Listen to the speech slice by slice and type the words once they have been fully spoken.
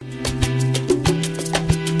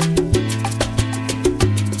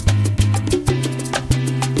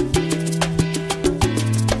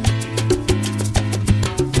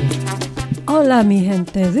Hola, mi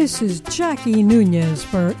gente. This is Jackie Nunez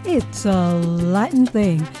for It's a Latin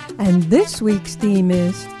Thing. And this week's theme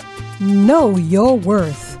is Know Your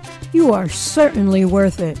Worth. You are certainly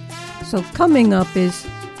worth it. So coming up is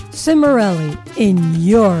Cimarelli in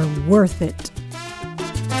You're Worth It.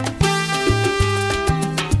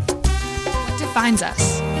 What defines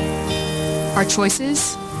us? Our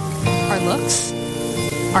choices? Our looks?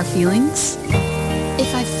 Our feelings?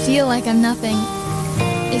 If I feel like I'm nothing,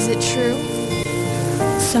 is it true?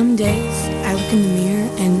 Some days I look in the mirror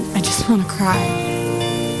and I just want to cry.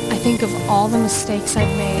 I think of all the mistakes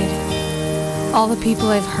I've made, all the people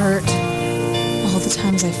I've hurt, all the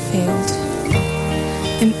times I've failed.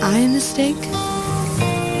 Am I a mistake?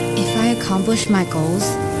 If I accomplish my goals,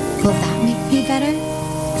 will that make me better?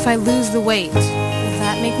 If I lose the weight, will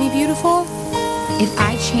that make me beautiful? If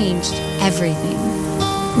I changed everything,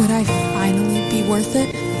 would I finally be worth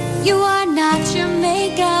it? You are not your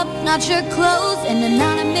makeup, not your clothes, an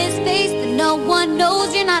anonymous face that no one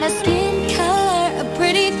knows. You're not a skin color, a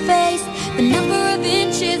pretty face, the number of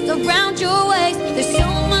inches around your waist. There's so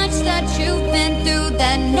much that you've been through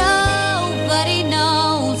that nobody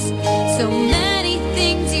knows. So many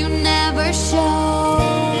things you never show.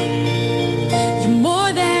 You're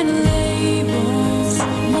more than labels,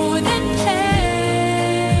 more than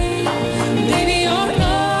pain. Baby, you're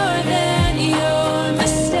more than your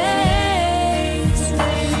mistakes.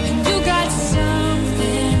 And you got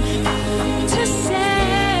something to say.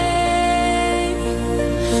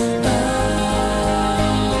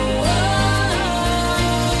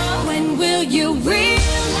 Oh, when will you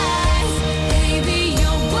realize, baby,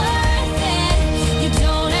 you're worth it? You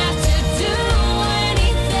don't have to do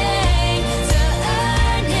anything to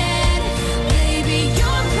earn it. Baby,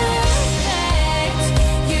 you're perfect.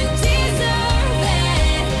 You deserve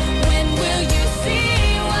it. When will you see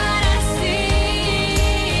what I see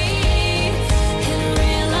and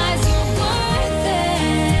realize you're worth it?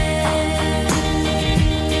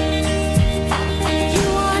 You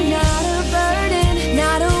are not a burden,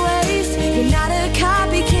 not a waste. You're not a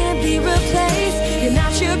copy, can't be replaced. You're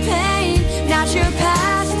not your pain, not your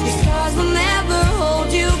past. Your scars will never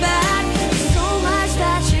hold you back. There's so much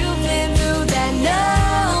that you've been through that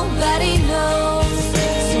nobody knows.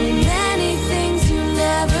 So many things you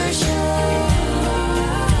never show.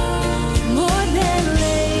 More than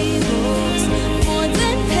labels, more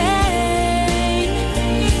than pain.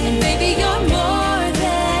 And baby, you're more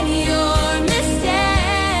than your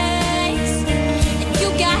mistakes. And you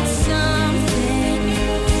got something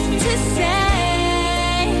to say.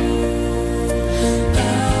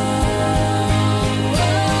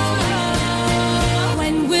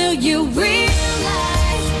 When will you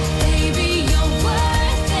realize, baby, you're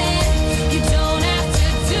worth it? You don't have to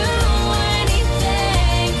do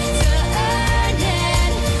anything to earn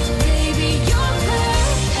it. Baby, you're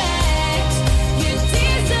perfect. You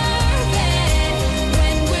deserve it.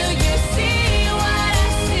 When will you see what I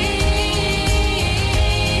see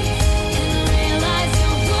and realize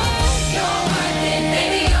you're worth it? You're worth it,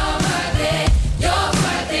 baby, you're worth it. You're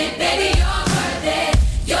worth it, baby, you're worth it.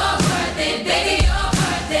 You're worth it, baby, you're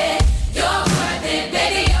worth it. You're worth it,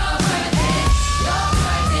 baby, you're worth it. You're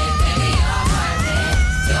worth it, baby, you're worth it.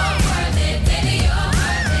 You're worth it, baby, you're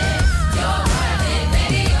worth it. You're worth it,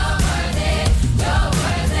 baby, you're worth it. You're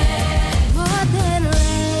worth it. More than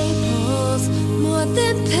labels, more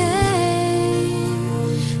than pain.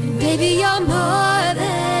 And baby, you're more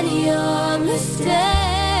than your mistakes.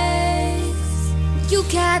 You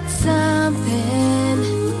got something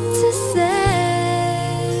to say.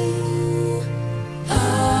 Oh,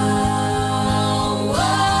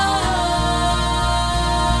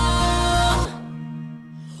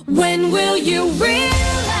 when will you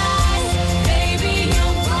realize, baby,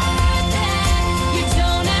 you're worth it? You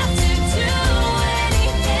don't have to do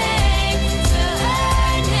anything to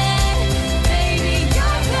earn it. Baby,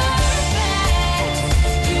 you're perfect.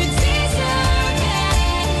 You deserve it.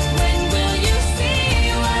 When will you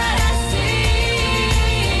see what I see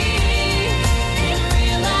and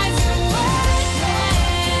realize you're worth it?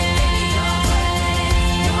 You're worth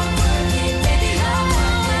it, baby, you're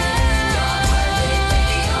worth it. You're worth it,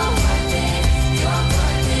 baby, you're worth it. You're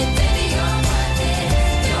worth it, baby, you're worth it.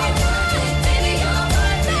 You're worth it, baby, you're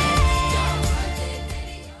worth it. You're worth it,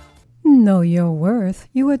 baby, Know your worth.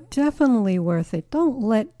 You are definitely worth it. Don't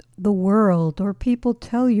let the world or people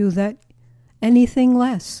tell you that anything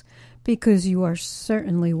less, because you are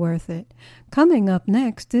certainly worth it. Coming up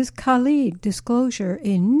next is Khalid Disclosure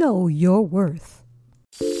in Know Your Worth.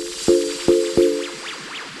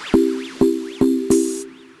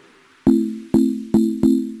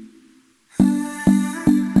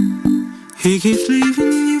 He keeps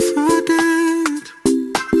leaving you for days.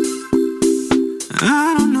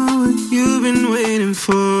 looking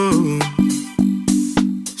for.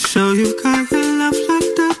 So you've got your love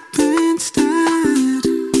locked up instead,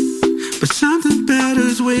 but something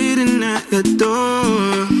better's waiting at your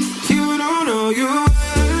door. You don't know your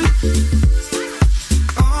worth,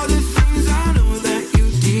 all the things I know that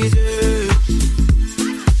you deserve.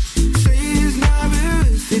 Say it's not real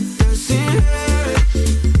if it doesn't hurt.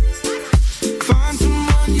 Find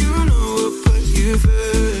someone you know will put you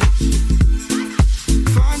first.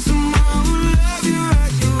 Find someone who love you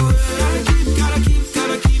at your worst. Gotta keep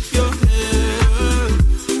your head up.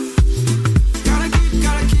 Gotta keep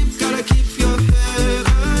your head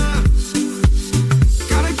up.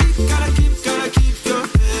 Gotta keep your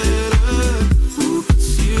head up. Who puts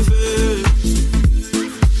you first?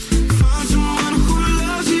 Find someone who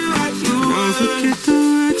loves you at your worst. Don't forget the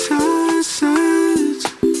words I said,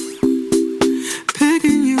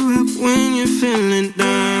 picking you up when you're feeling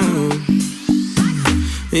down.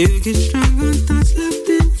 You get stronger, thoughts left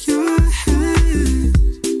in your head.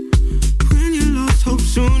 When you lost hope,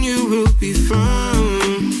 soon you will be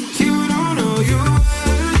found. You don't know your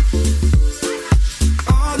worth,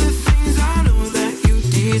 all the things I know that you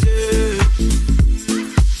deserve.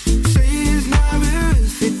 Say it's not real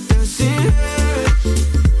if it doesn't hurt.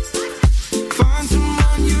 Find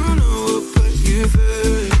someone you know will put you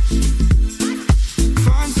first.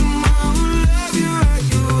 Find someone who love you at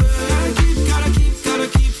your worst. Gotta keep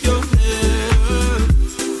your head up.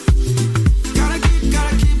 Gotta keep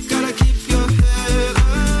your head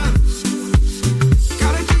up.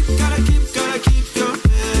 Gotta keep your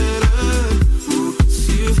head up. Who puts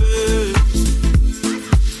you first?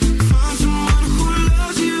 Find someone who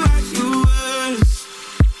loves you at your worst.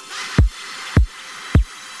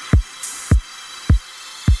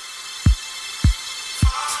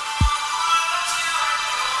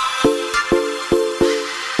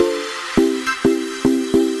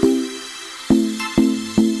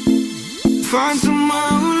 Find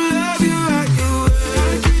someone who love you at your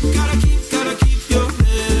worst. Gotta keep your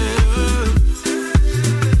head up.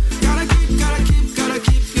 Gotta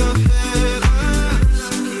keep your head up.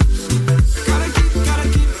 Gotta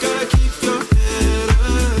keep your head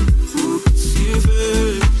up. Who puts you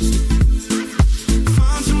first?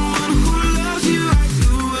 Find someone who loves you at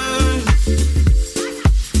your worst.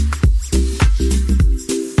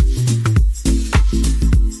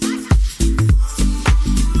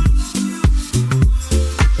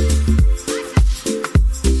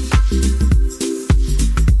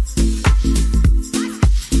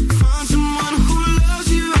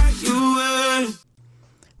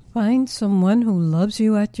 Find someone who loves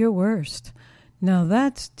you at your worst. Now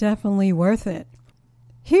that's definitely worth it.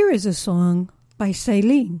 Here is a song by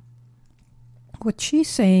Celine. What she's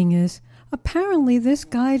saying is, apparently this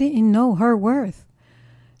guy didn't know her worth.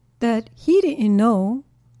 That he didn't know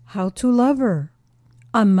how to love her.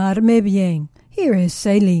 Amarme bien. Here is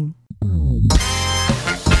Celine.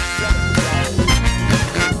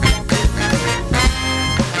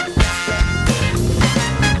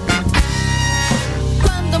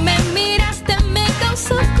 Cuando me miraste me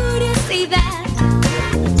causó curiosidad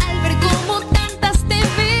al ver cómo tantas te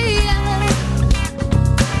veían.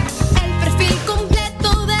 El perfil completo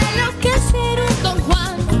de lo que es ser un Don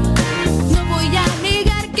Juan. No voy a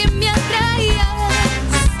negar que me atraías.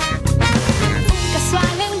 Un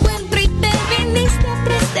casual encuentro y te viniste a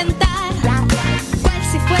presentar.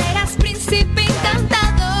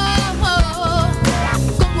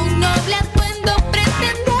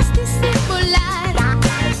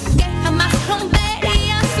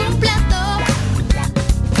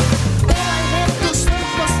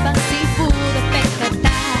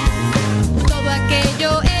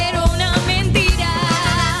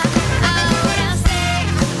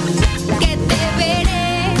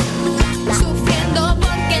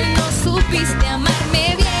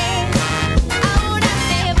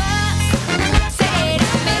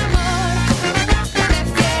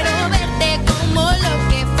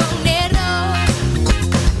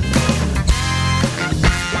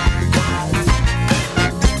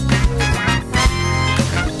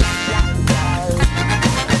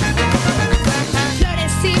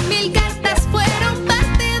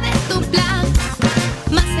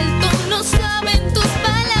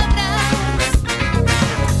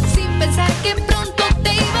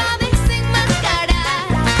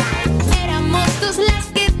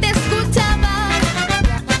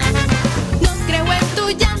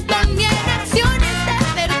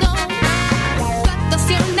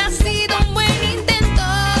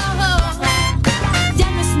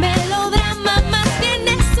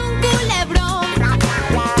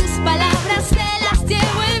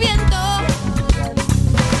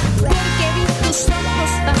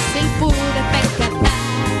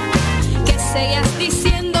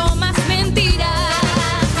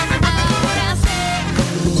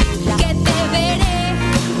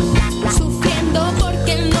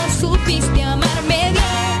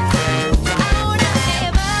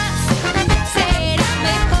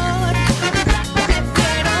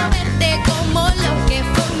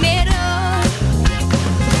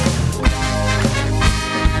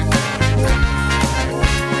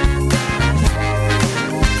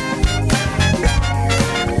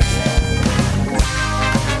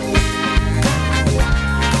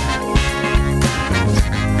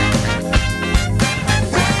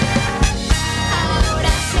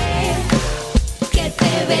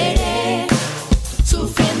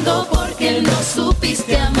 sufriendo porque no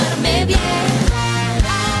supiste amarme bien.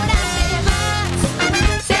 Ahora te vas,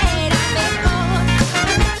 será mejor.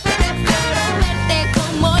 Prefiero verte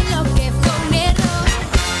como lo que fue un error.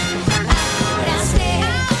 Ahora sé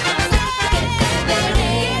que te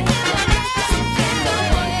veré sufriendo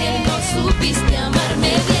porque no supiste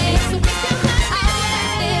amarme bien. Ahora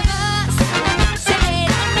te vas,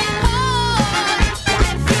 será mejor.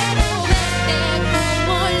 Prefiero verte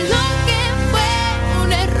como lo que fue un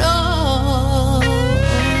error.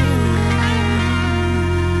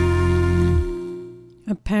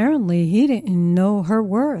 Apparently, he didn't know her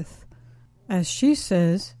worth. As she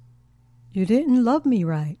says, you didn't love me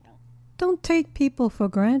right. Don't take people for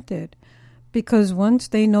granted, because once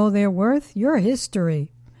they know their worth, you're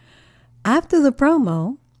history. After the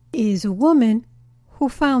promo is a woman who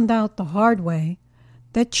found out the hard way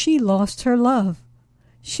that she lost her love.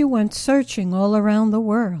 She went searching all around the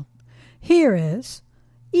world. Here is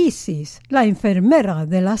Isis, la enfermera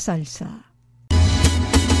de la salsa.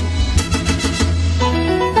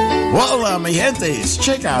 Hola, mi gentes.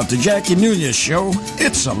 Check out the Jackie Nunez Show.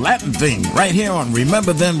 It's a Latin thing right here on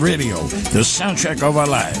Remember Then Radio, the soundtrack of our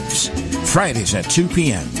lives. Fridays at 2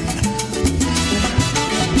 p.m.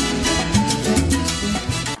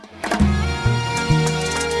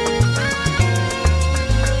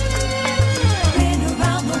 Been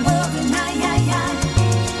around the world and I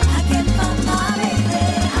can't find my baby.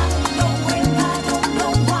 I don't know when, I don't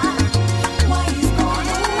know why he's gone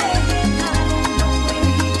away, and I don't know where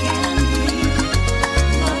he can be,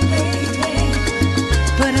 my baby.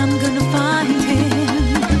 But I'm gonna find him.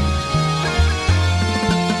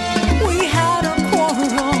 We had a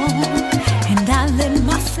quarrel, and I let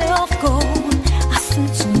myself go. I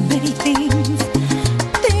said so many things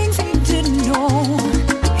he didn't know.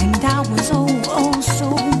 And I was oh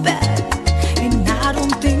so bad, and I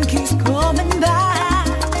don't think he's coming back.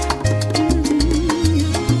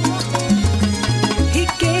 He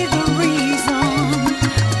gave the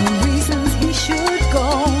reasons he should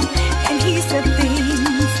go, and he said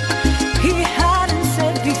things he hadn't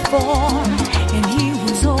said before, and he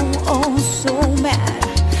was oh so mad,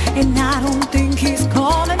 and I don't think he's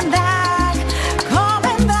coming back,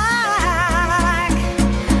 coming back.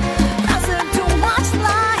 I said too much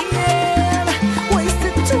lying,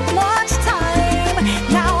 wasted too much time.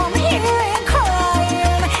 Now I'm here and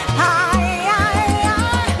crying.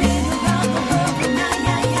 I've been around the world and I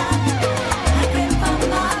can't find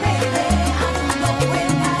my baby. I don't know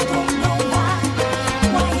when, I don't know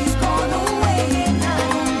why he's gone away, and I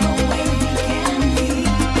don't know where he can be,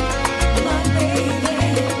 my baby.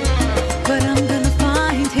 But I'm gonna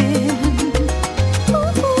find him.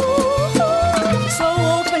 So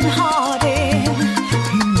open-hearted,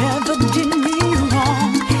 he never did me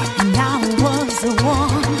wrong, and I was the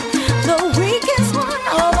one, the weakest one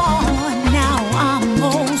of all. Now I'm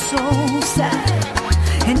oh so sad,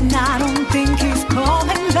 and I don't think he's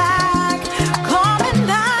coming back, coming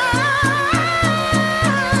back.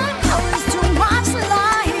 Oh, it's too much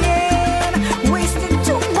lying, wasted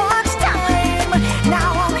too much time.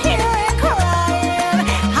 Now I'm here and crying.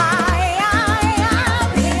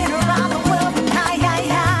 I've been around the world and I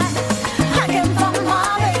can't find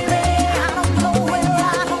my baby. I don't know where, I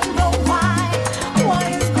don't know why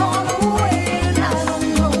he's gone away, and I don't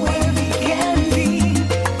know where he can be,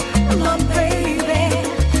 my baby.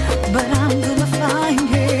 But I'm gonna find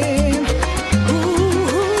him.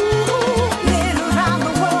 Been around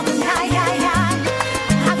the world and I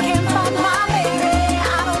can't find my baby. I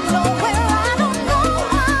don't know where, I don't know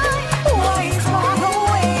why he's gone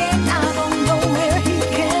away, and I don't know where he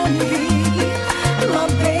can be, my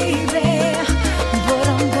baby. But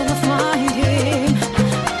I'm gonna find him.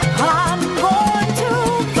 I'm going to find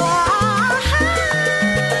him.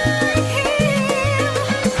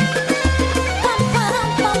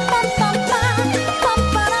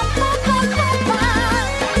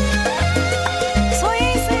 So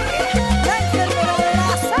easy, like the little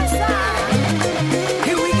salsa.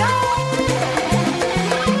 Here we go.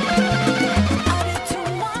 I did too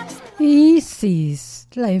much. Isis,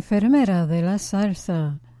 la enfermera de la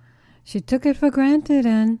salsa. She took it for granted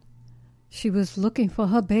and she was looking for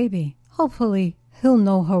her baby. Hopefully, he'll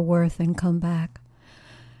know her worth and come back.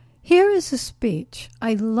 Here is a speech.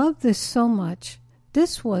 I love this so much.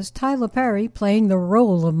 This was Tyler Perry playing the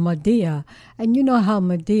role of Medea. And you know how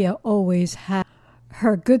Medea always had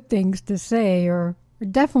her good things to say, or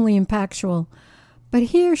definitely impactful. But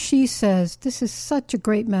here she says, this is such a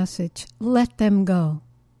great message. Let them go.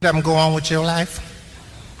 Let them go on with your life.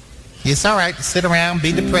 It's all right to sit around,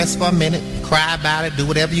 be depressed for a minute, cry about it, do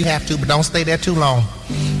whatever you have to, but don't stay there too long.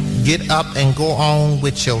 Get up and go on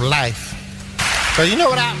with your life. So you know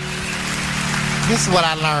what this is what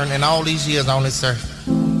I learned in all these years on this earth.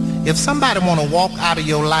 If somebody want to walk out of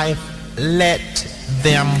your life, let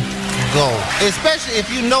them go. Especially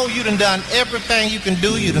if you know you done everything you can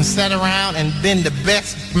do, you done sat around and been the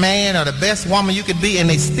best man or the best woman you could be, and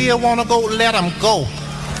they still want to go, let them go.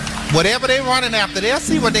 Whatever they're running after, they'll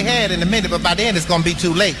see what they had in a minute, but by then it's going to be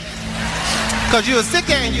too late. Because you'll sit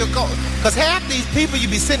there and you'll go. Because half these people you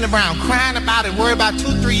be sitting around crying about it, worry about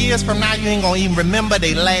 2-3 years from now, you ain't going to even remember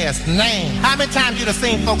their last name. How many times you done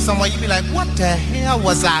seen folks somewhere, you be like, what the hell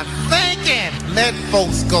was I thinking? Let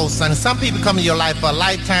folks go, son. Some people come in your life for a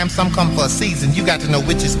lifetime, some come for a season. You got to know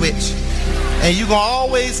which is which. And you're going to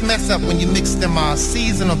always mess up when you mix them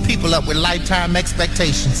seasonal people up with lifetime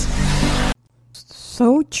expectations.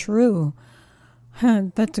 So true.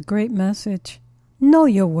 That's a great message. Know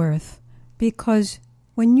your worth. Because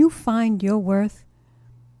when you find your worth,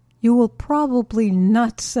 you will probably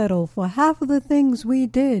not settle for half of the things we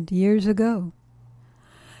did years ago.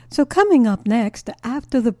 So coming up next,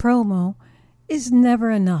 after the promo, is Never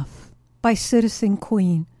Enough by Citizen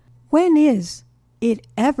Queen. When is it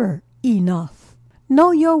ever enough?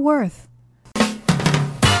 Know your worth.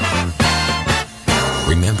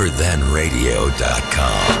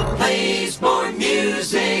 RememberThenRadio.com plays more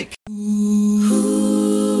music.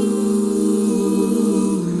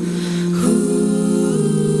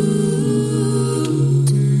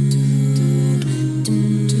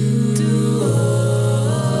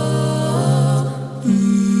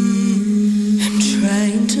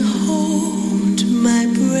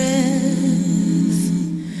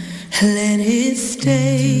 Let it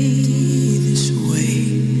stay this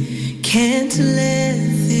way. Can't let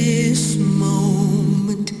this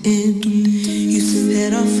moment end. You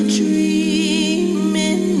set off a dream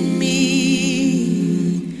in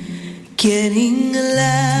me, getting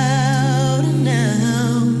louder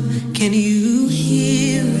now. Can you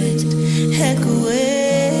hear it echoing?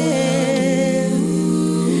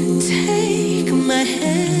 Take my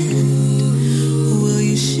hand. Will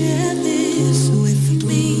you share this with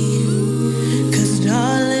me?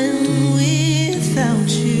 Darling, without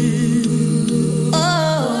you,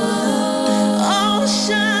 all the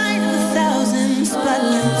shine of 1,000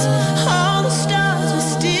 spotlights, all the stars we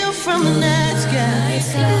steal from the night sky.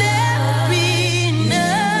 Never be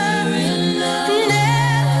enough,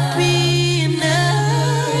 never be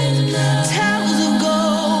enough. Towers of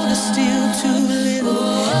gold are still too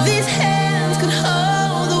little. These hands could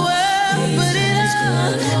hold the world, but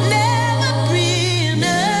it'll never be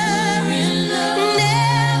enough.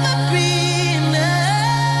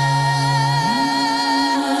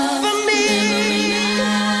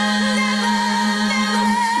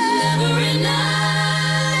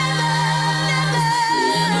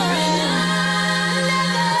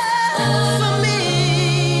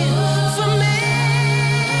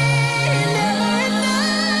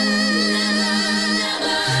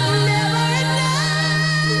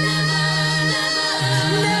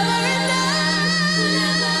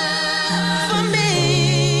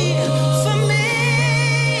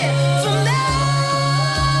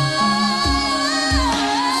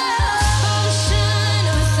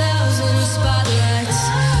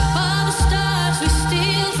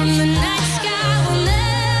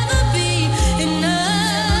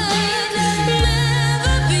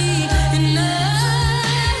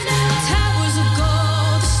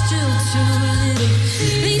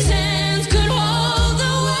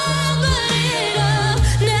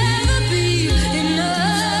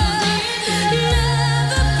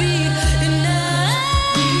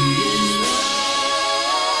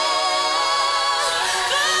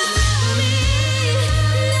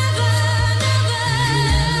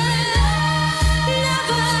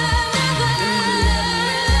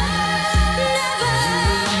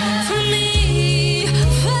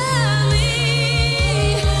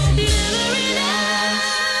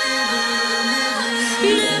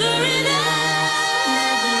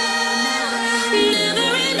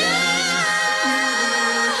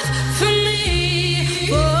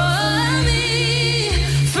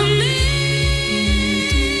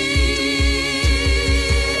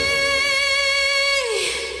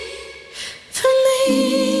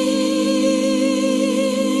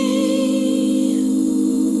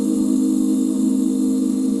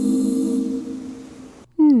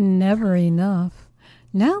 Never enough.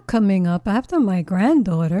 Now coming up after my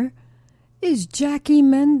granddaughter is Jackie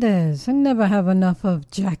Mendez. I never have enough of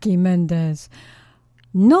Jackie Mendez.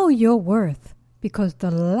 Know your worth, because the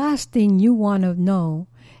last thing you want to know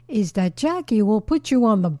is that Jackie will put you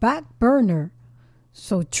on the back burner.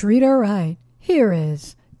 So treat her right. Here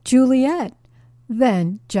is Juliet,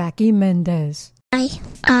 then Jackie Mendez.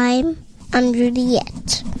 I'm I'm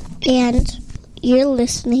Juliet, and you're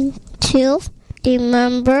listening to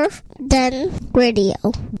Remember Then Radio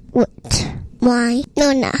with my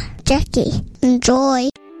Nona, Jackie. Enjoy.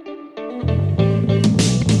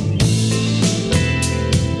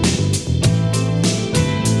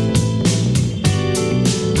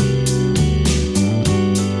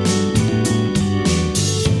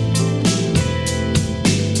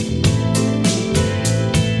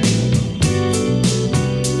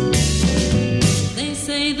 They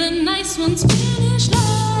say the nice ones finish last.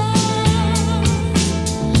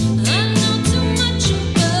 I know too much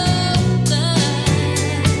about that.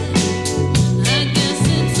 I guess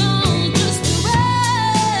it's all just a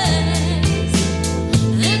race,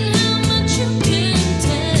 and how much you can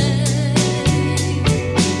take.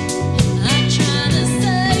 I try to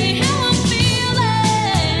say how I'm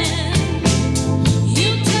feeling.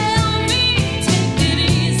 You tell me take it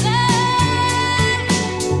easy.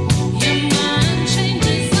 Your mind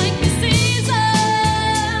changes like the seasons.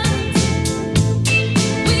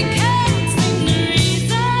 We can't seem to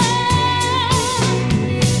reason.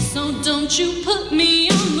 So don't you put me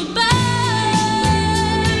on the back.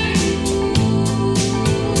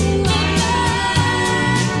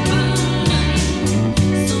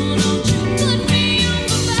 So don't you put me on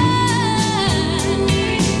the back.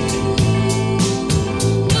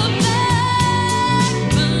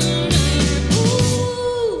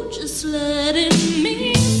 Ooh, just letting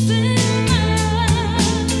me simmer.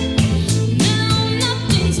 Now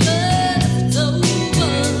nothing's left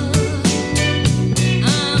over.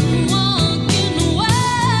 I'm walking away.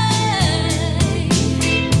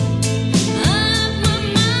 I've my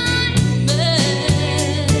mind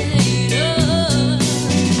made up.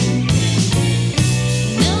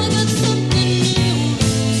 Now I got something new.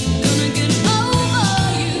 Gonna get over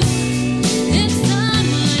you. It's time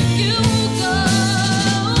I let you go.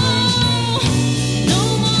 No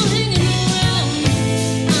more hanging around.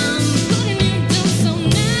 I'm putting you down, so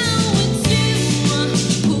now it's you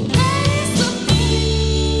who plays the fool.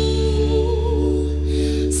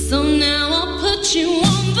 So now I'll put you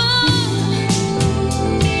on the back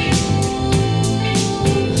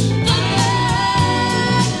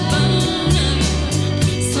burner.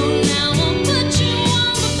 So now I'll put you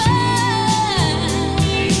on the back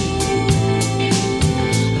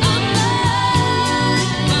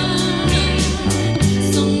burner.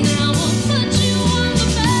 So now I'll put you on the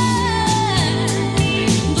back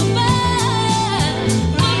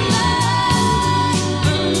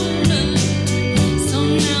burner. So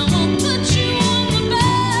now I'll put you on the back.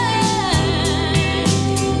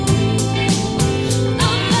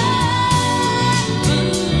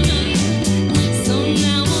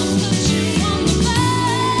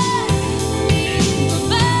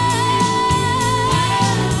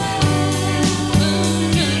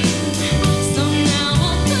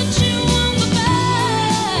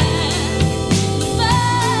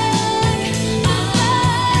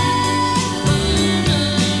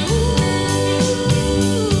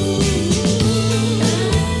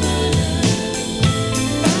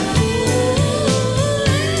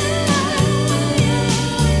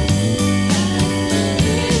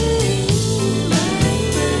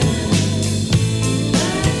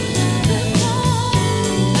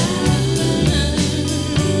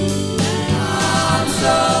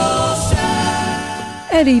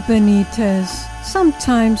 Eddie Benitez.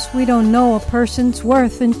 Sometimes we don't know a person's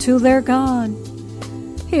worth until they're gone.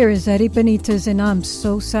 Here is Eddie Benitez, and I'm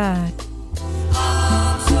so sad.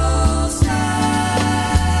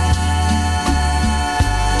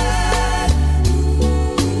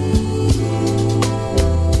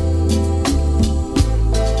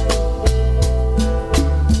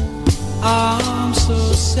 I'm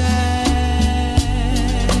so sad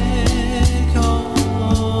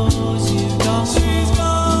 'cause you're gone. She's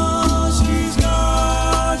gone, she's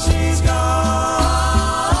gone, she's gone.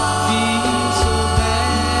 Feel so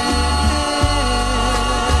bad.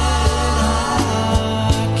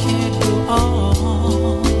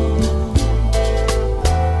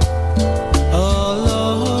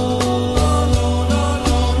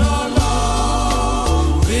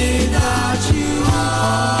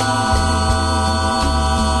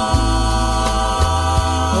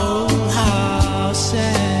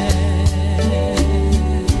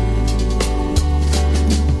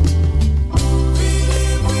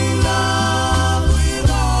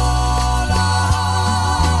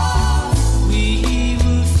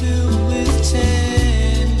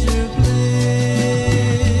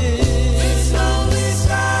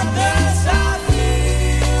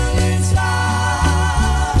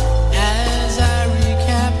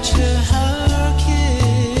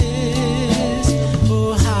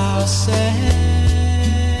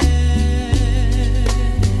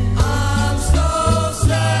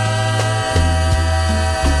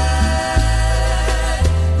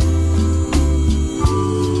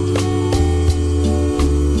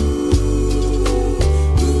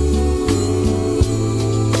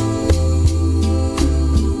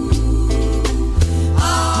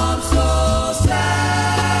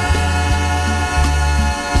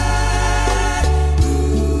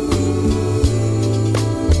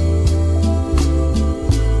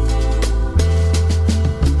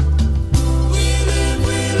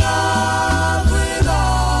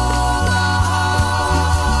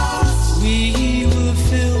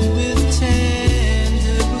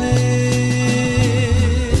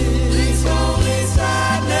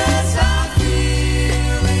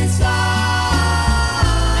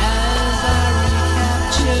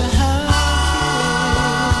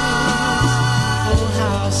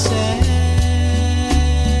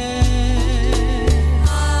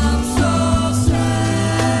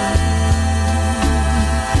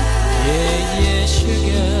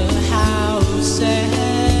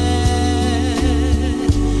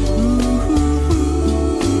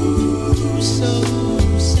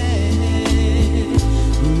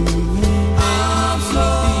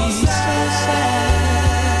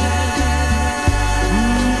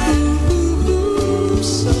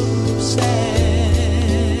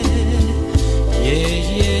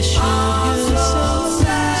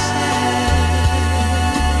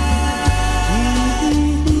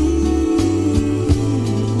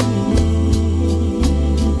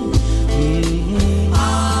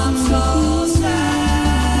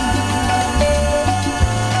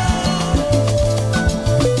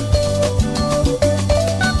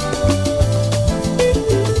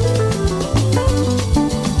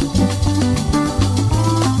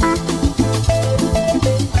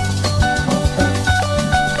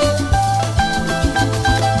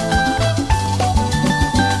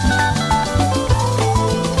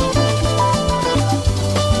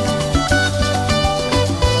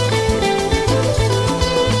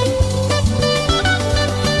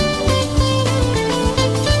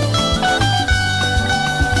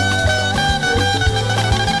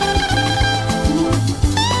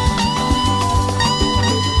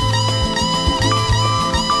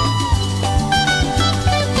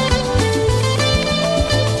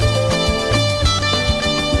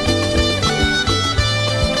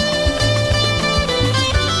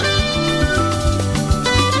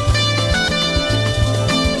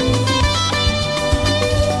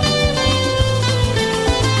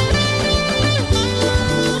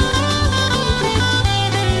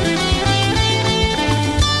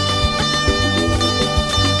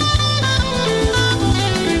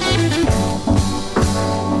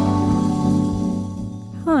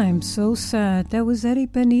 so sad. That was Eddie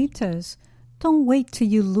Benitez. Don't wait till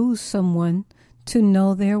you lose someone to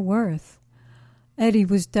know their worth. Eddie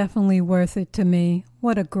was definitely worth it to me.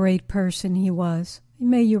 What a great person he was.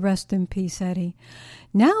 May you rest in peace, Eddie.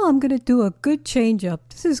 Now I'm going to do a good change-up.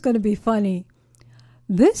 This is going to be funny.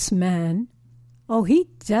 This man, he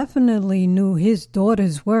definitely knew his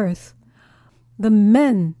daughter's worth. The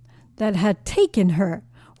men that had taken her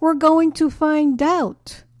were going to find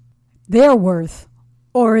out their worth,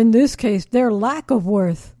 or in this case, their lack of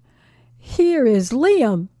worth. Here is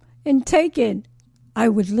Liam in Taken. I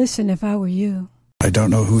would listen if I were you. I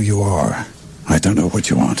don't know who you are. I don't know what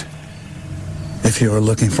you want. If you are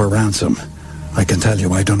looking for ransom, I can tell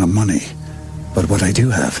you I don't have money. But what I do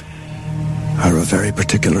have are a very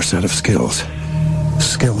particular set of skills.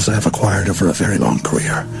 Skills I've acquired over a very long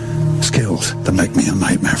career. Skills that make me a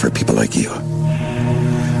nightmare for people like you.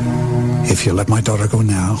 If you let my daughter go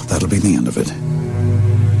now, that'll be the end of it.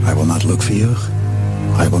 I will not look for you.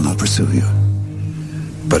 I will not pursue you.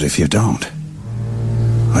 But if you don't,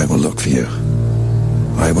 I will look for you.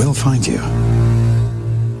 I will find you.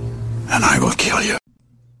 And I will kill you.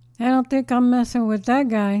 I don't think I'm messing with that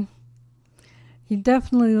guy. He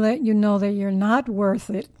definitely let you know that you're not worth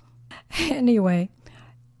it. Anyway,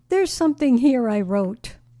 there's something here I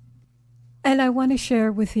wrote, and I want to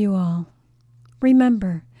share with you all.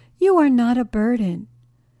 Remember, you are not a burden.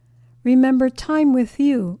 Remember, time with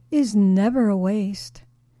you is never a waste.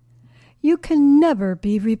 You can never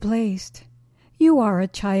be replaced. You are a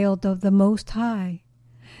child of the Most High.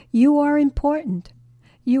 You are important.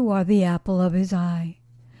 You are the apple of His eye.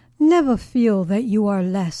 Never feel that you are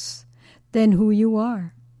less than who you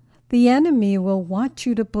are. The enemy will want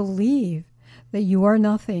you to believe that you are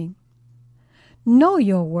nothing. Know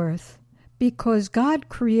your worth, because God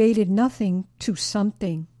created nothing to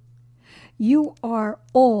something. You are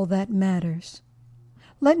all that matters.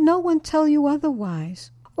 Let no one tell you otherwise.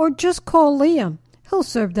 Or just call Liam. He'll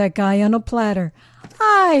serve that guy on a platter.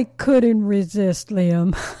 I couldn't resist,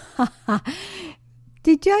 Liam.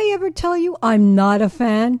 Did I ever tell you I'm not a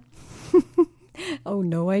fan? Oh,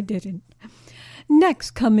 no, I didn't. Next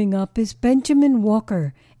coming up is Benjamin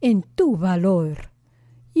Walker in Tu Valor.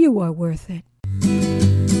 You are worth it.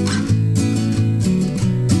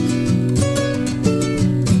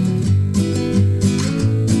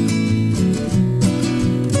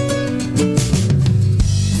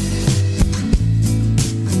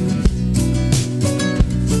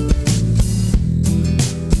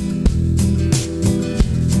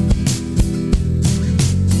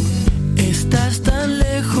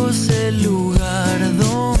 El lugar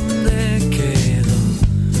donde quedó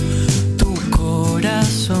tu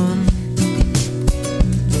corazón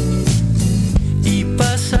y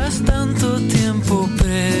pasas tanto tiempo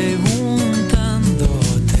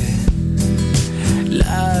preguntándote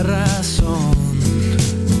la razón,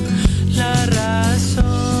 la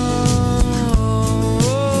razón.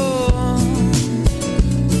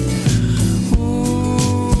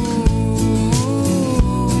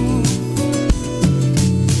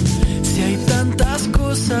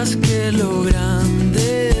 Cosas que logran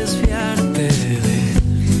desviarte de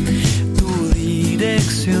tu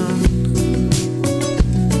dirección.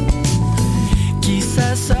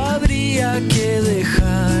 Quizás habría que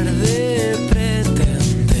dejar de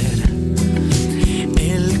pretender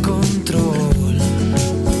el control.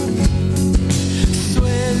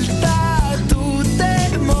 Suelta tu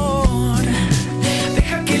temor,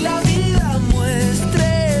 deja que la vida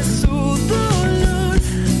muestre su dolor.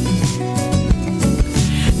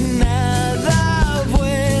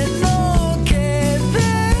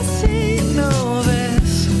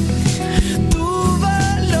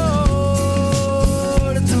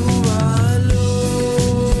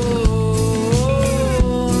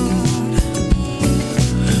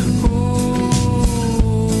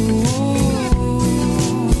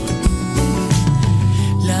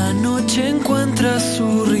 Encuentra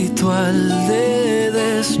su ritual de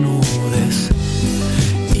desnudes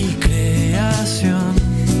y creación.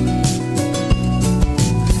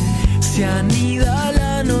 Se anida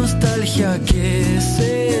la nostalgia que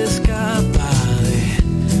se escapa de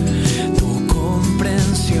tu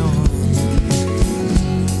comprensión.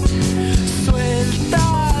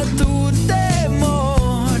 Suelta tu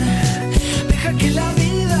temor, deja que la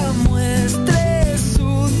vida muestre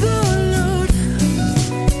su dolor.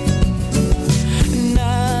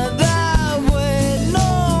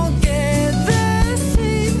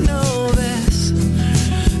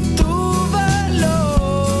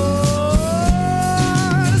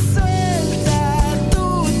 Suelta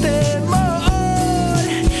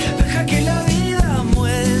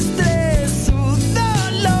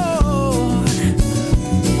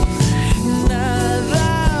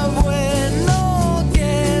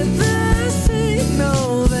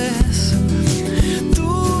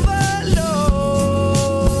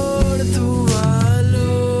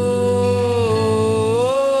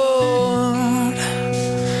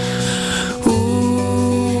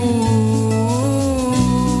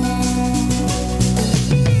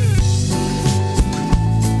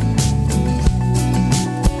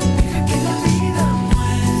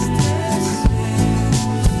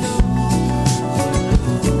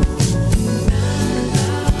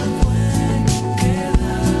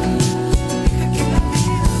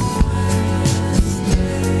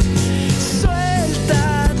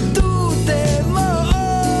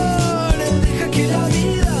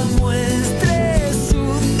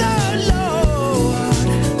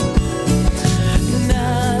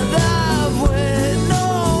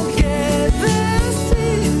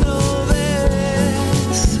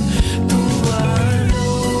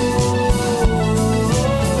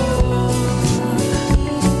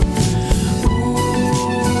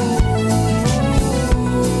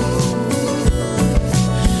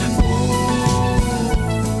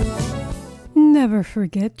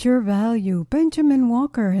forget your value, Benjamin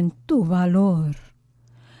Walker and Tu Valor.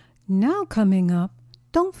 Now coming up,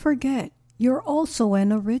 don't forget, you're also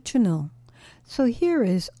an original. So here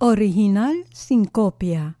is Original Sin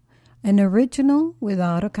Copia, an original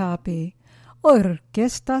without a copy.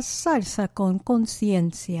 Orquesta Salsa con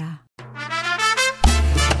Conciencia.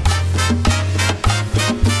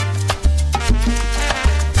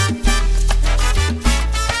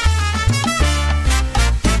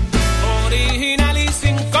 Original y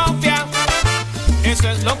sin copia, eso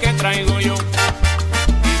es lo que traigo yo.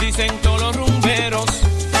 Y dicen todos los rumberos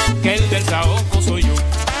que el del saoco soy yo.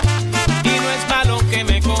 Y no es malo que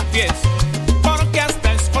me copies, porque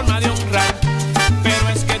hasta es forma de honrar. Pero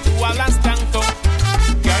es que tú hablas tanto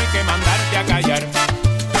que hay que mandarte a callar.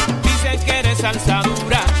 Dicen que eres salsa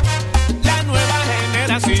dura, la nueva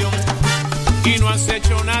generación, y no has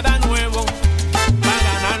hecho nada nuevo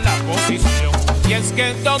para ganar la posición. Y es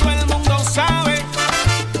que todo el mundo sabe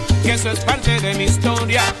que eso es parte de mi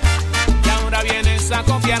historia, y ahora vienes a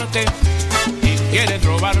copiarte y quieres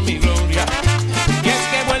robar mi gloria. Y es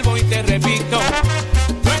que vuelvo y te repito,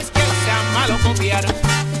 no es que sea malo copiar,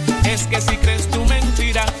 es que si crees tu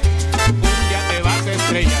mentira, un día te vas a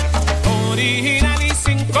estrellar. Original y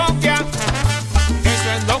sin copia,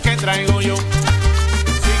 eso es lo que traigo yo.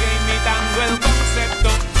 Sigue imitando el concepto,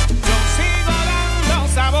 yo sigo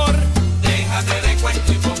dando sabor. Déjate de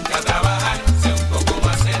cuento y ponte a trabajar, sé un poco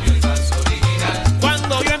más serio y más original.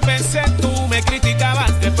 Cuando yo empecé tú me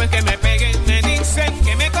criticabas, después que me pegué me dicen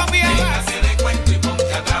que me copiabas. Déjate de cuento y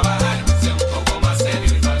ponte a trabajar, sé un poco más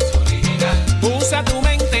serio y más original. Usa tu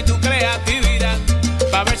mente y tu creatividad,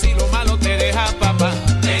 pa' ver si lo malo te deja papá.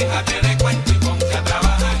 Déjate de cuento y ponte a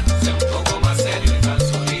trabajar, sé un poco más serio y más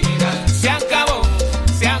original. Se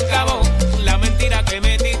acabó, la mentira que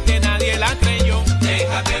metiste nadie la creyó.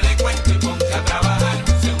 Déjate de cuento y ponte a trabajar,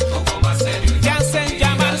 sé un poco más serio y ya se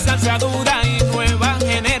llama salsa dura y nueva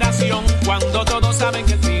generación, cuando todos saben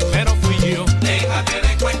que el primero fui yo. Déjate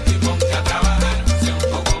de cuento y ponte a trabajar, sé un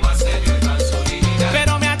poco más serio y más original.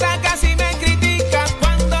 Pero me atacas y me criticas,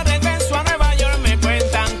 cuando regreso a Nueva York me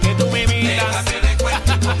cuentan que tú me imitas. Déjate de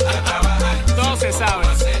cuento y ponte a trabajar, todo se sabe.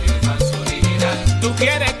 Más serio y más original. Tú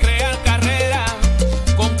quieres crear carrera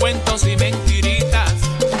con cuentos y mentiritas,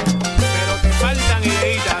 pero te faltan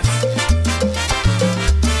ideitas.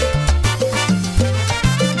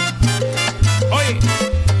 Oye,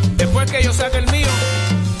 después que yo saque el mío,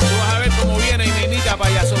 tú vas a ver cómo viene y me imita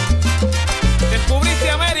payaso. ¿Descubriste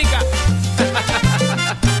América?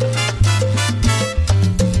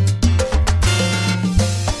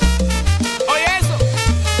 Oye eso,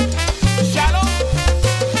 Shalom,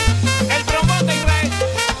 el trombón de Israel,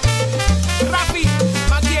 Rafi,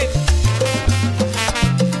 Maquiel.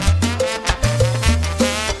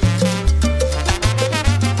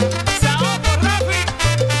 Saoco, Rafi.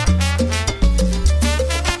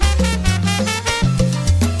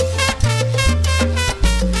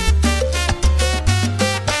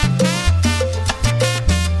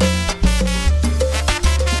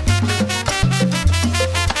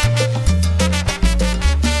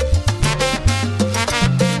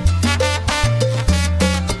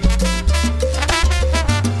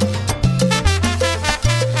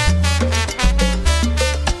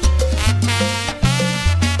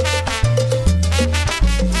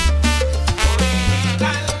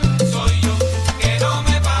 Soy yo, que no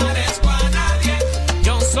me parezco a nadie.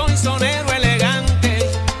 Yo soy sonero elegante,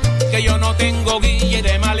 que yo no tengo guille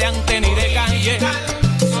de maleante ni de calle.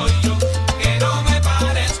 Soy yo, que no me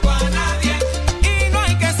parezco a nadie. Y no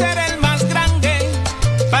hay que ser el más grande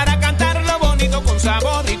para cantarlo bonito con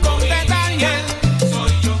sabor y con detalle.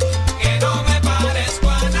 Soy yo, que no me parezco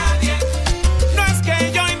a nadie. No es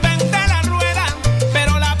que yo inventé la rueda,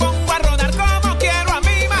 pero la pongo a rodar como quiero a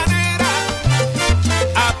mi manera.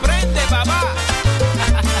 Aprende, papá.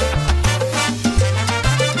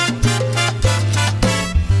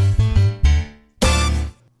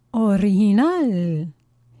 Original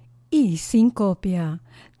y sin copia.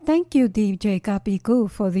 Thank you, DJ Capicu,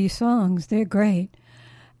 for these songs. They're great.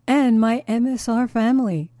 And my MSR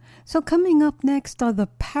family. So coming up next are the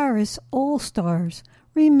Paris All-Stars.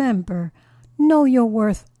 Remember, know your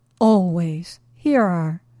worth always. Here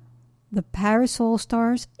are the Paris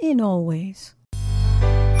All-Stars in Always.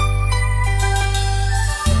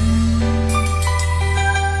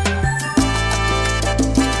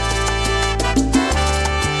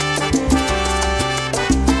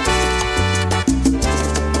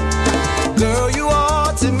 Girl, you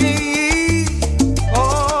are to me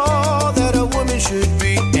all that a woman should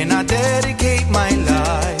be, and I dedicate my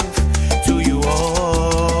life to you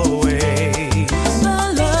always.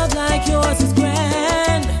 A love like yours is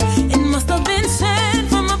grand. It must have been sent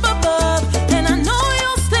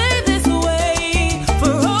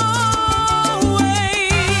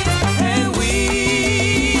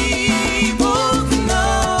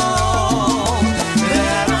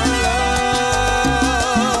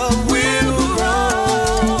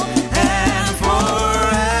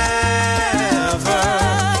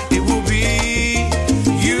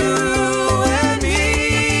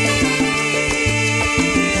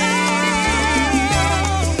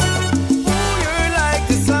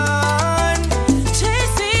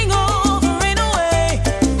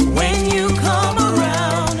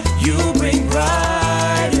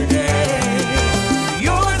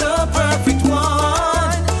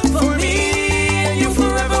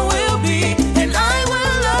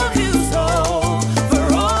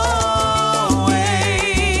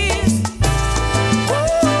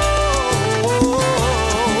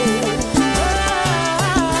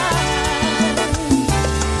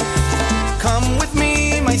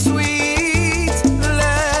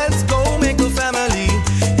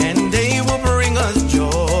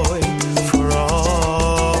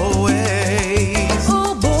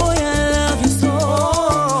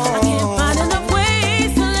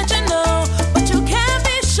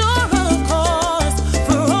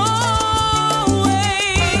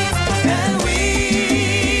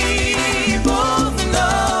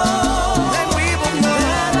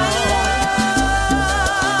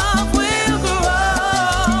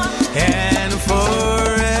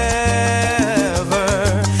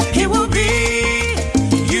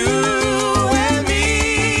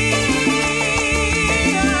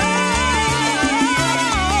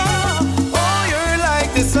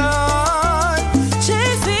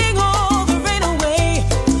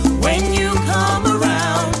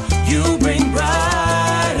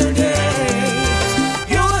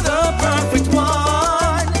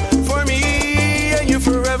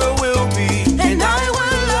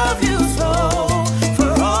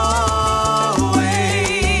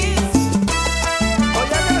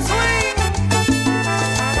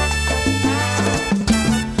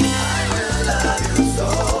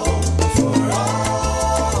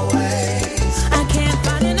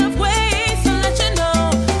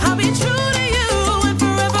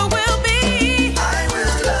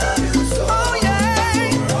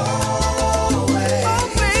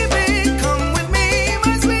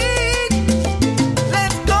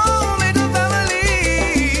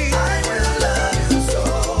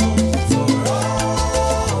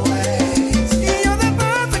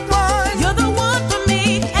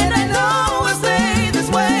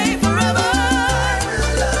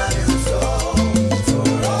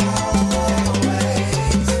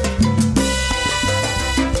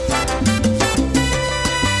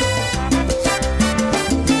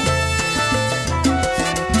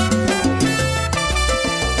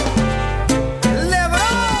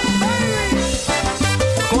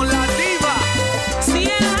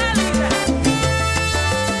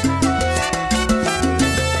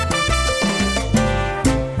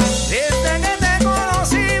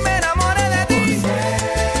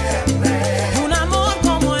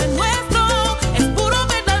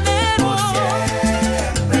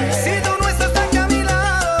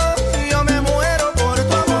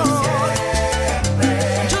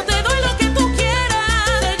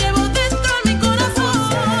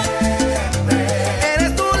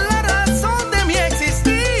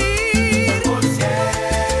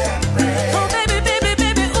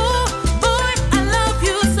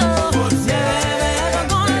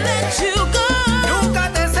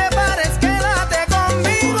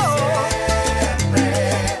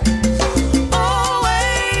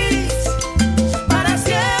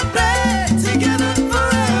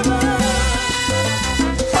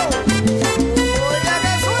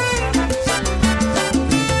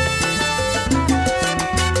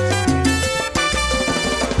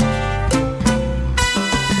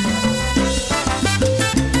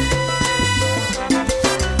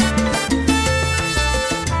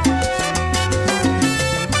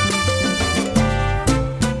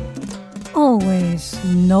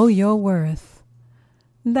Your Worth.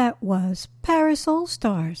 That was Paris All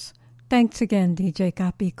Stars. Thanks again, DJ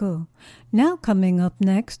Capicu. Now coming up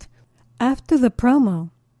next, after the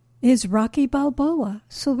promo, is Rocky Balboa.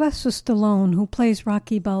 Sylvester Stallone, who plays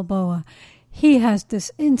Rocky Balboa, he has this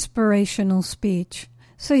inspirational speech.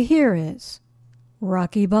 So here is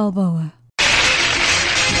Rocky Balboa.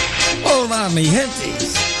 Hola, mi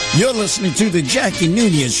gentes. You're listening to the Jackie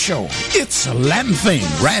Nunez Show. It's a Latin thing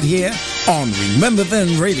right here on Remember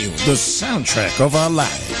Then Radio, the soundtrack of our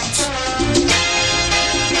lives.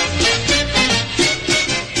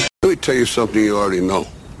 Let me tell you something you already know.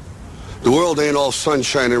 The world ain't all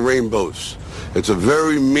sunshine and rainbows. It's a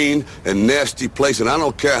very mean and nasty place, and I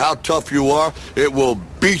don't care how tough you are, it will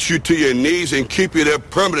beat you to your knees and keep you there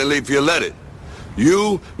permanently if you let it.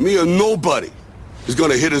 You, me, or nobody is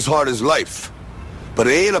gonna hit as hard as life. But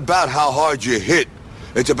it ain't about how hard you hit.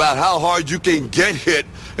 It's about how hard you can get hit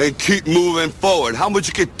and keep moving forward. How much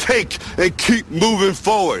you can take and keep moving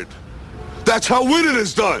forward. That's how winning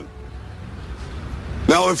is done.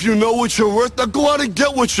 Now, if you know what you're worth, now go out and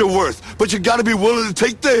get what you're worth. But you gotta be willing to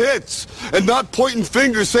take the hits and not pointing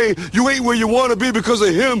fingers saying you ain't where you wanna be because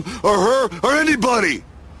of him or her or anybody.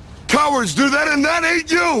 Cowards do that, and that ain't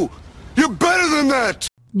you. You're better than that.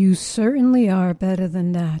 You certainly are better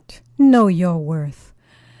than that. Know your worth.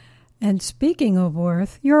 And speaking of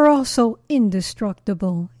worth, you're also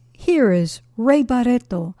indestructible. Here is Ray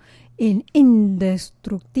Barretto in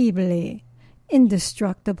Indestructible.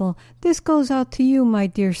 Indestructible. This goes out to you, my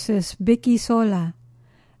dear sis, Vicky Sola,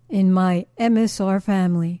 in my MSR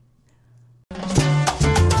family.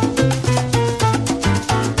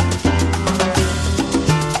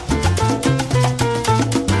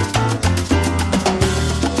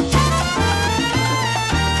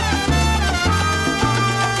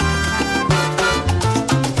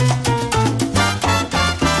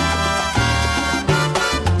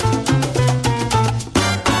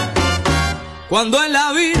 Cuando en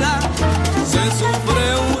la vida se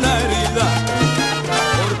sufre una herida,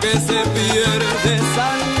 porque se pierde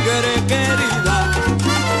sangre querida,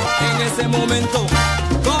 en ese momento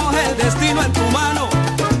coge el destino en tu mano,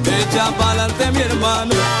 echa pa'lante mi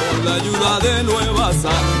hermano, con la ayuda de nueva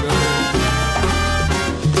sangre.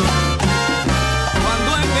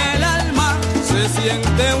 Cuando en el alma se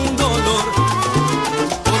siente un dolor,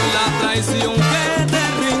 por la traición que te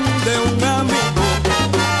rinde un amigo,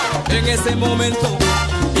 en ese momento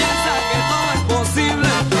piensa que todo es posible,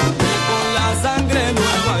 que con la sangre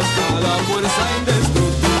nueva está la fuerza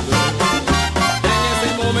indestructible. En ese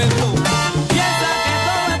momento piensa que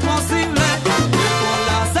todo es posible, que con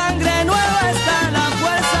la sangre nueva está la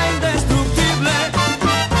fuerza indestructible.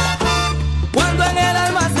 Cuando en el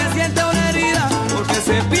alma se siente una herida, porque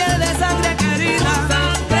se pierde sangre querida,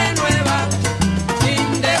 sangre nueva,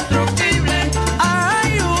 indestructible.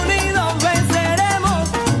 Ay, unidos venceremos.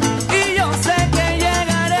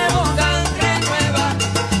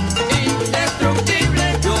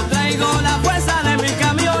 Yo traigo la fuerza de mis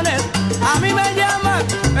camiones, a mí me llaman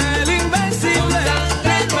el invencible.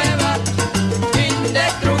 Sangre nueva,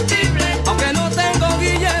 indestructible. Aunque no tengo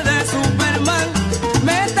guille de Superman,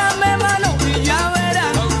 métame mano y ya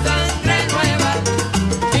verán. Con sangre nueva,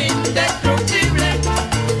 indestructible.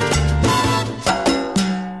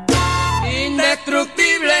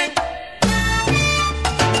 Indestructible.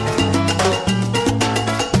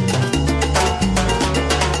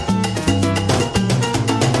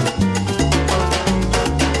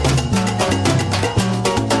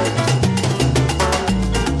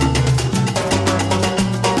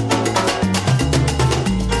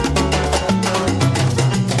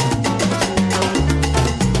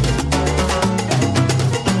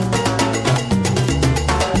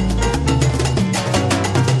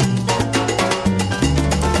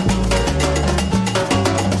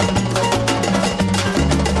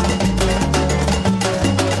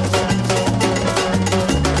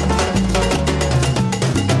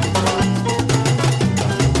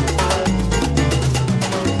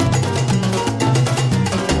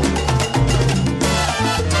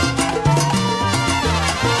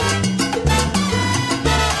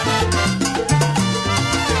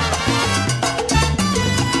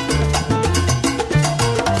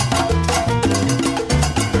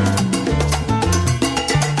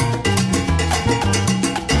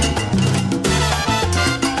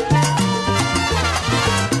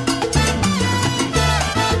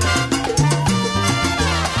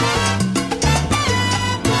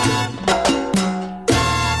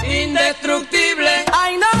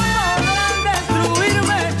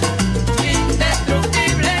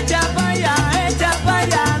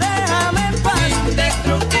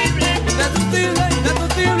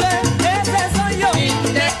 Indestructible, ese soy yo.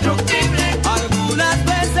 Indestructible.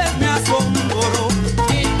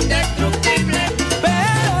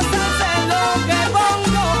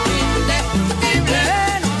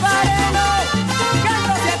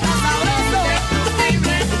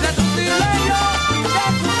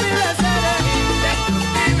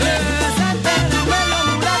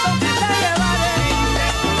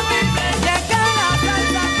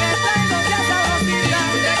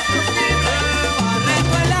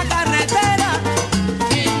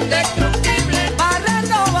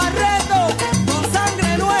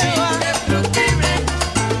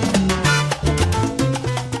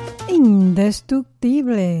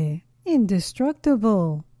 indestructible,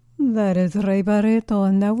 indestructible. That is Ray Barreto,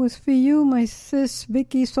 and that was for you, my sis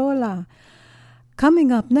Vicky Sola.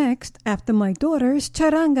 Coming up next, after my daughter's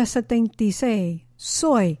Charanga 76,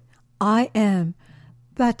 Soy, I am.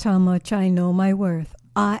 That's how much I know my worth.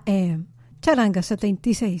 I am. Charanga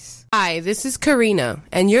 76. Hi, this is Karina,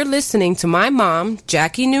 and you're listening to my mom,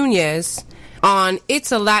 Jackie Nunez, on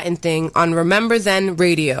It's a Latin Thing on Remember Then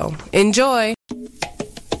Radio. Enjoy!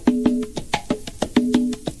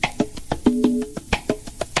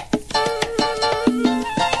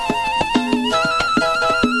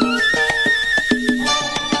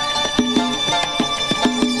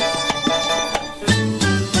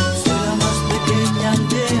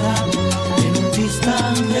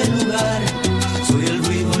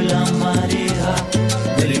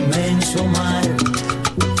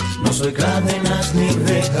 Soy cadenas ni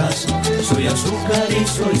rejas, soy azúcar y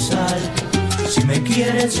soy sal. Si me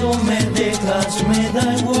quieres o me dejas, me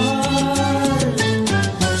da igual.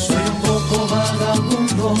 Soy un poco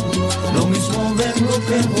vagabundo, lo mismo vengo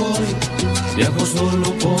que voy. Viajo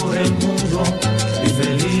solo por el mundo y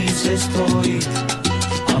feliz estoy.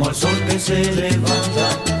 Amo al sol que se levanta,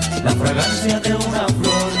 la fragancia de una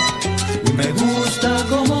flor. Y me gusta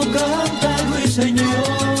como canta el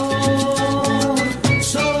ruiseñor.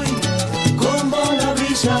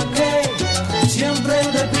 Que siempre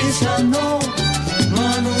deprisa no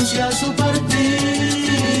anuncia su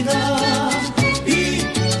partida. Y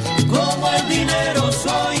como el dinero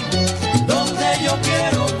soy, donde yo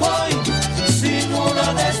quiero voy, sin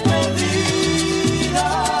una despedida.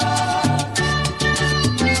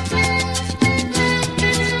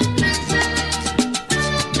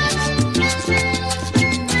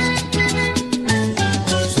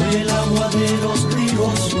 Soy el agua de los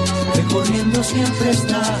ríos, que corriendo siempre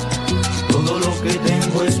está. Todo lo que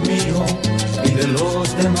tengo es mío y de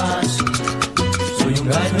los demás. Soy un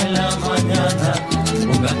gallo en la mañana,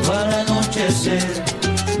 un gato al anochecer.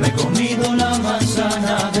 Me he comido la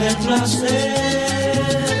manzana del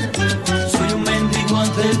placer. Soy un mendigo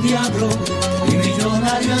ante el diablo y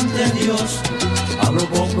millonario ante Dios. Hablo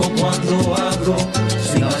poco cuando hablo,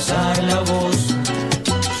 sin alzar la voz.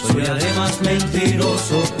 Soy además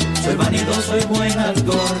mentiroso, soy vanidoso, soy buen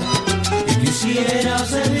actor. Quisiera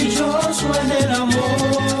ser dichoso en el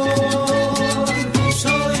amor.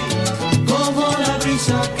 Soy como la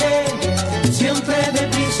brisa que siempre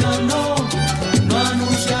deprisa no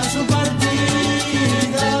anuncia su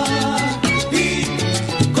partida. Y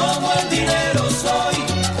como el dinero soy,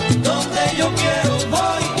 donde yo quiero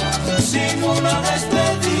voy, sin una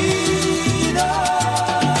despedida.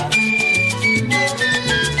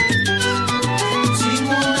 Sin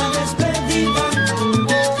una despedida.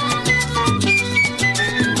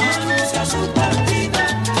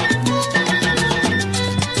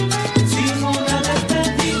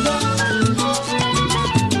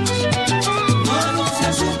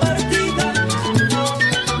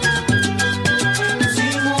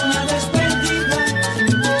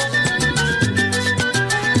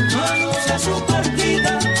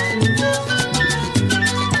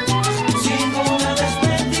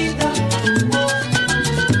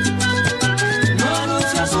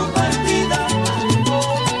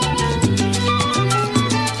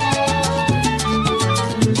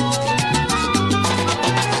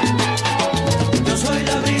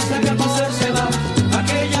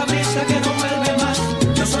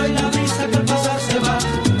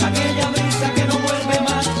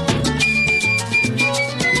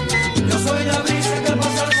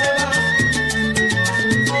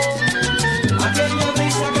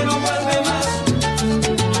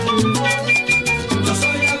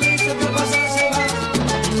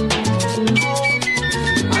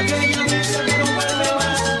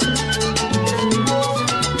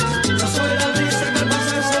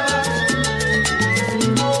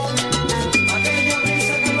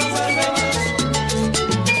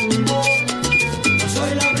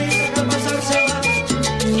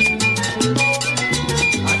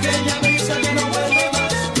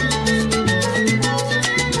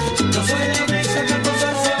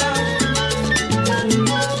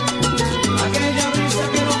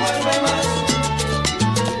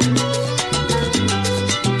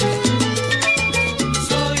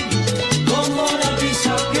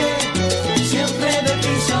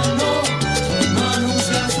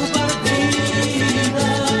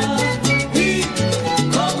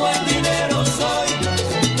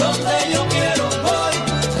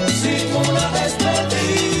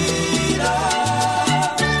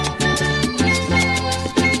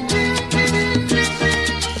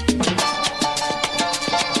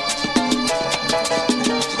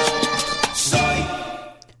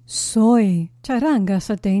 Soy Charanga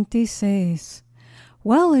sa 26.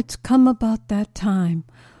 Well, it's come about that time.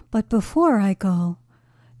 But before I go,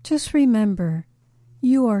 just remember,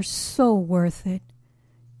 you are so worth it.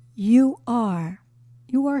 You are.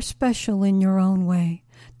 You are special in your own way.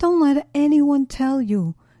 Don't let anyone tell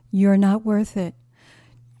you you're not worth it.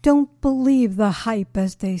 Don't believe the hype,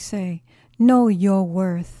 as they say. Know your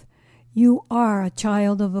worth. You are a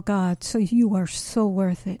child of a God, so you are so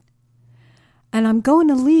worth it. And I'm going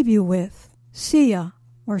to leave you with Sia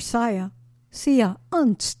or Saya. Sia,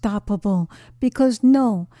 unstoppable. Because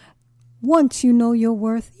no, once you know your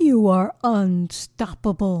worth, you are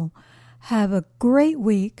unstoppable. Have a great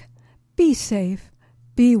week. Be safe,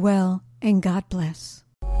 be well, and God bless.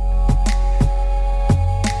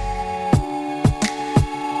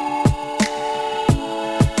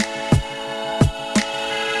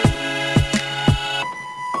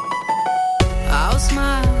 I'll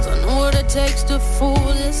smile, I know what it takes to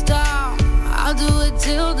fool this town. I'll do it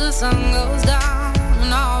till the sun goes down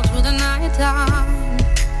and all through the night time.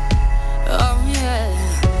 Oh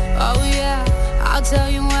yeah, I'll tell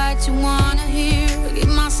you what you wanna hear. Keep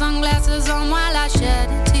my sunglasses on while I shed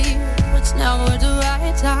a tear. It's never the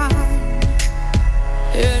right time.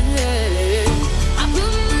 Yeah. I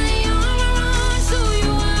put my arm around so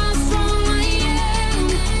you how strong I am.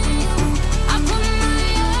 I put my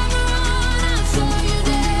arm around, I'll show you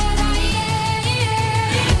that I am.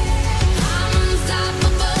 I'm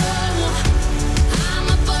unstoppable. I'm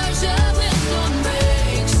a Porsche with no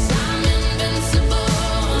brakes. I'm invincible.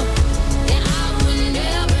 And I win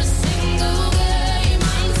every single game.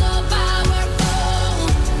 I'm so powerful.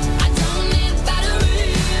 I don't need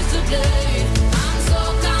batteries to play. I'm so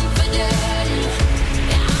confident.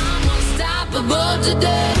 Yeah, I'm unstoppable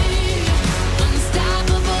today.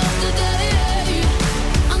 Unstoppable today.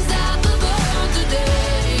 Unstoppable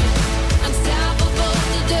today. Unstoppable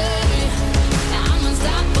today. Yeah, I'm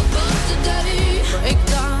unstoppable today. Break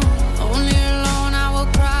down, only alone I will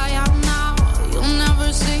cry out now. You'll never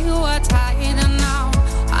see what's hiding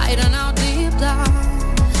out deep down.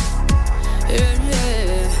 Yeah.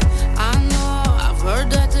 I know, I've heard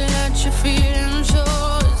that to let you feel and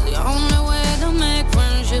show is the only way to make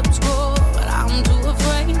friendships grow, but I'm too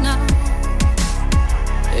afraid now.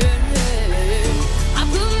 Yeah. I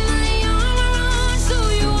put my arm around so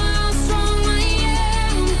you how strong I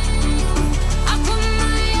am. I put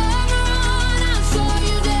my arm around, I'll show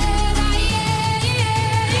you that I am.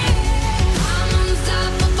 I'm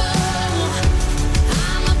unstoppable.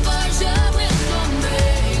 I'm a Porsche with no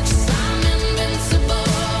brakes. I'm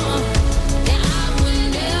invincible. Yeah, I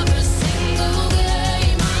win every single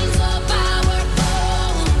game. I'm so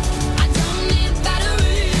powerful. I don't need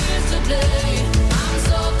batteries to play. I'm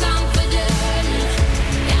so confident.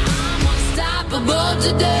 Yeah, I'm unstoppable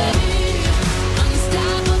today.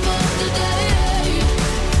 Unstoppable today.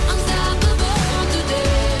 Unstoppable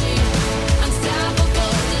today.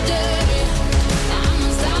 Unstoppable today. I'm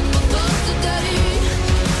unstoppable today.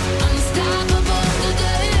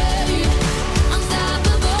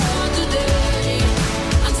 Unstoppable today. Unstoppable today.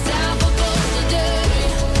 Unstoppable today.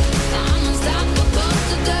 I'm unstoppable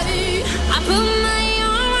today. I put my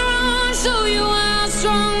arm around, show you how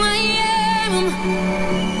strong I am.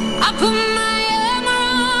 I put my arm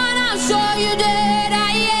around, I'll show you that